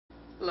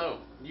Hello,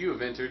 you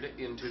have entered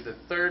into the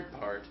third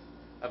part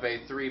of a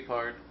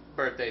three-part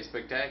birthday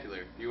spectacular.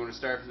 If you want to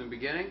start from the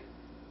beginning,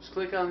 just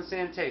click on the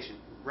sanitation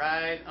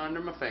right under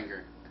my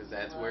finger, because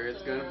that's where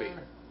it's going to be.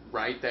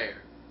 Right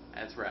there.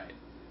 That's right.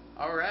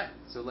 Alright,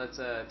 so let's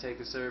take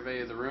a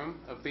survey of the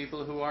room of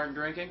people who aren't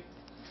drinking.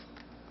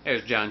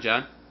 There's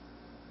John.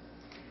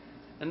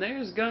 And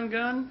there's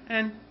Gun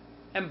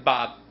and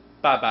Bob.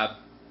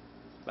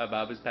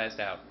 Bob is passed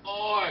out.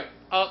 Oi!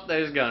 Oh,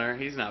 there's Gunner.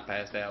 He's not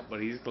passed out,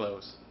 but he's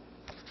close.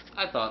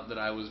 I thought that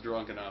I was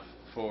drunk enough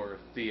for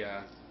the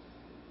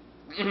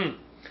the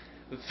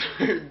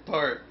third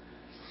part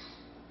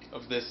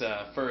of this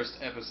first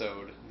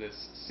episode,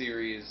 this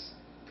series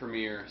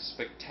premiere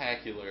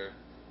spectacular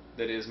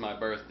that is my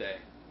birthday.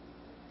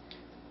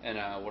 And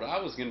what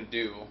I was going to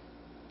do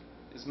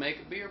is make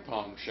a beer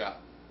pong shot,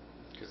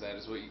 because that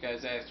is what you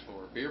guys asked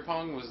for. Beer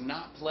pong was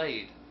not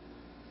played,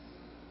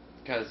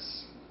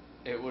 because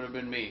it would have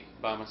been me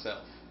by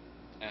myself,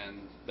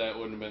 and that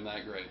wouldn't have been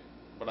that great.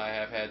 But I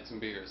have had some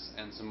beers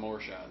and some more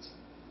shots.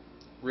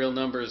 Real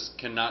numbers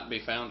cannot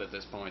be found at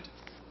this point.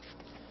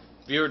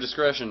 Viewer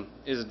discretion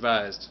is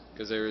advised,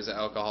 because there is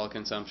alcohol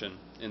consumption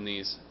in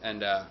these,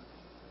 and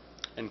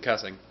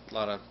cussing. A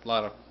lot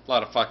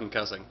of fucking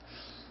cussing.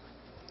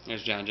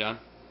 There's John.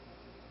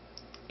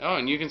 Oh,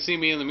 and you can see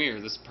me in the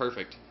mirror. This is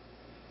perfect.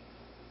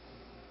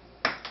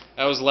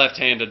 I was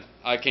left-handed.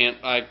 I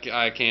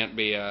can't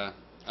be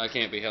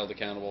held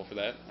accountable for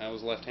that. I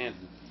was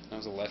left-handed. That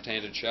was a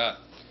left-handed shot.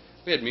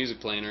 We had music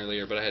playing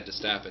earlier, but I had to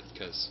stop it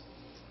because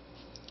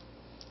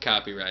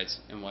copyrights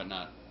and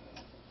whatnot.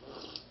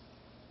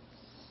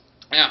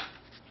 Yeah.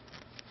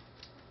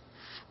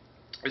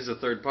 This is the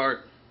third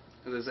part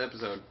of this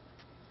episode.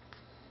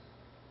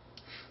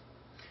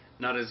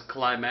 Not as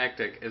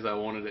climactic as I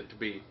wanted it to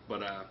be,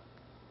 but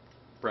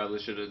probably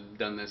should have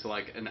done this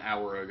like an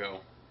hour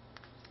ago.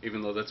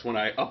 Even though that's when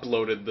I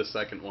uploaded the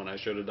second one, I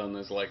should have done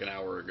this like an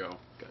hour ago,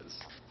 because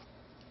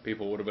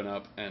people would have been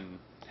up and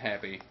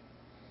happy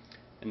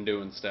and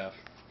doing stuff.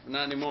 But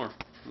not anymore.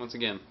 Once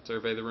again,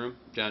 survey the room.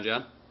 John.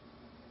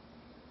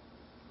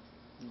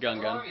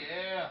 Gun. Oh,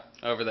 yeah.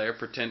 Over there,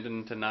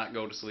 pretending to not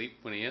go to sleep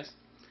when he is.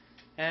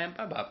 And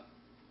Bob.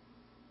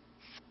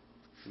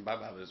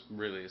 Bob is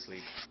really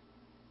asleep.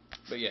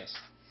 But yes.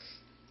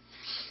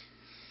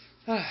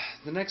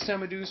 The next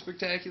time I do a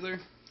spectacular,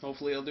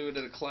 hopefully I'll do it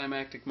at a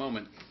climactic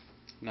moment.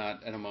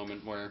 Not at a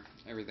moment where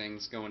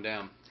everything's going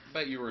down. I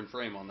bet you were in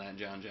frame on that,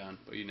 John,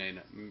 but you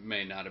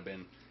may not have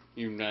been.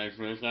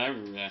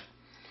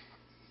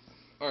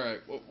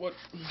 Alright, what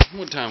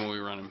time are we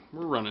running?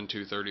 We're running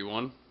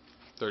 2:31,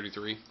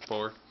 33,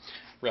 4.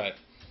 Right.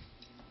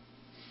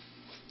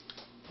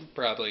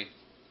 We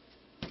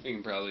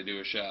can probably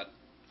do a shot.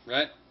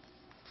 Right?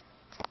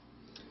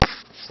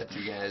 Set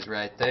you guys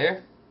right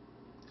there.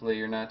 Hopefully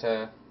you're not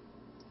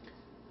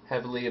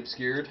heavily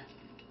obscured.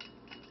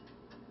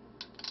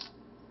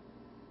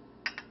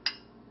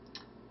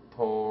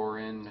 Pour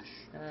in the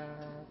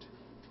shot.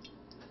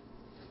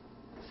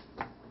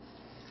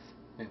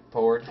 It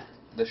poured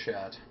the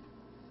shot.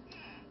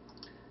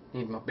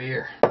 Need my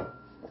beer.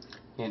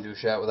 Can't do a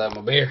shot without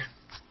my beer.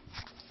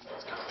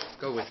 Let's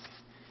go with me.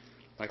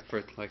 Like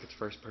it's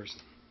first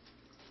person.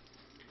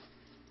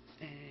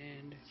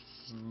 And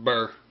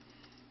burr.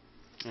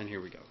 And here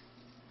we go.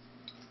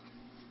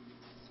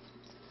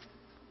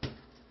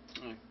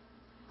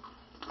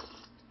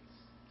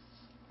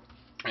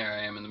 There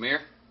I am in the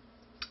mirror.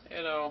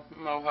 Hello,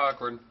 Mo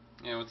Awkward.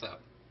 Yeah, what's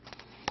up?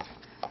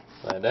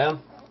 Lie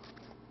down.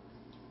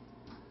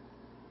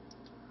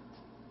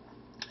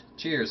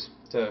 Cheers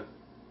to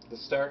the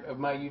start of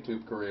my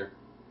YouTube career.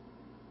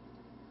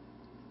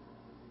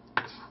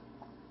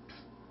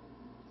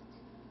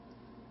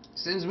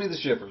 Sends me the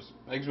shippers.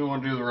 Makes me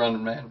want to do the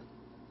running, man.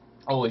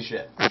 Holy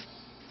shit.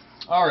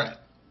 Alright.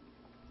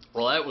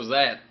 Well, that was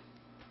that.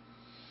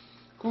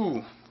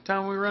 Cool.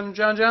 Time we running,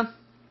 John?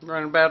 We're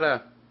running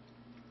about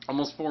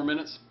almost 4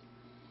 minutes.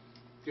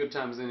 Good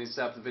time as any to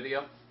stop the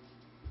video. You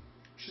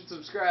should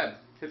subscribe,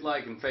 hit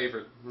like and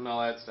favorite, and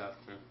all that stuff.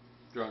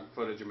 Drunk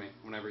footage of me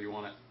whenever you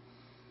want it.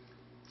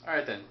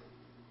 Alright then.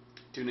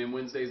 Tune in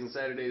Wednesdays and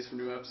Saturdays for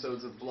new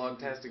episodes of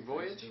Vlogtastic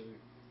Voyage.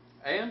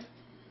 And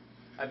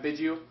I bid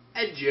you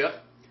adieu.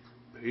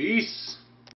 Peace.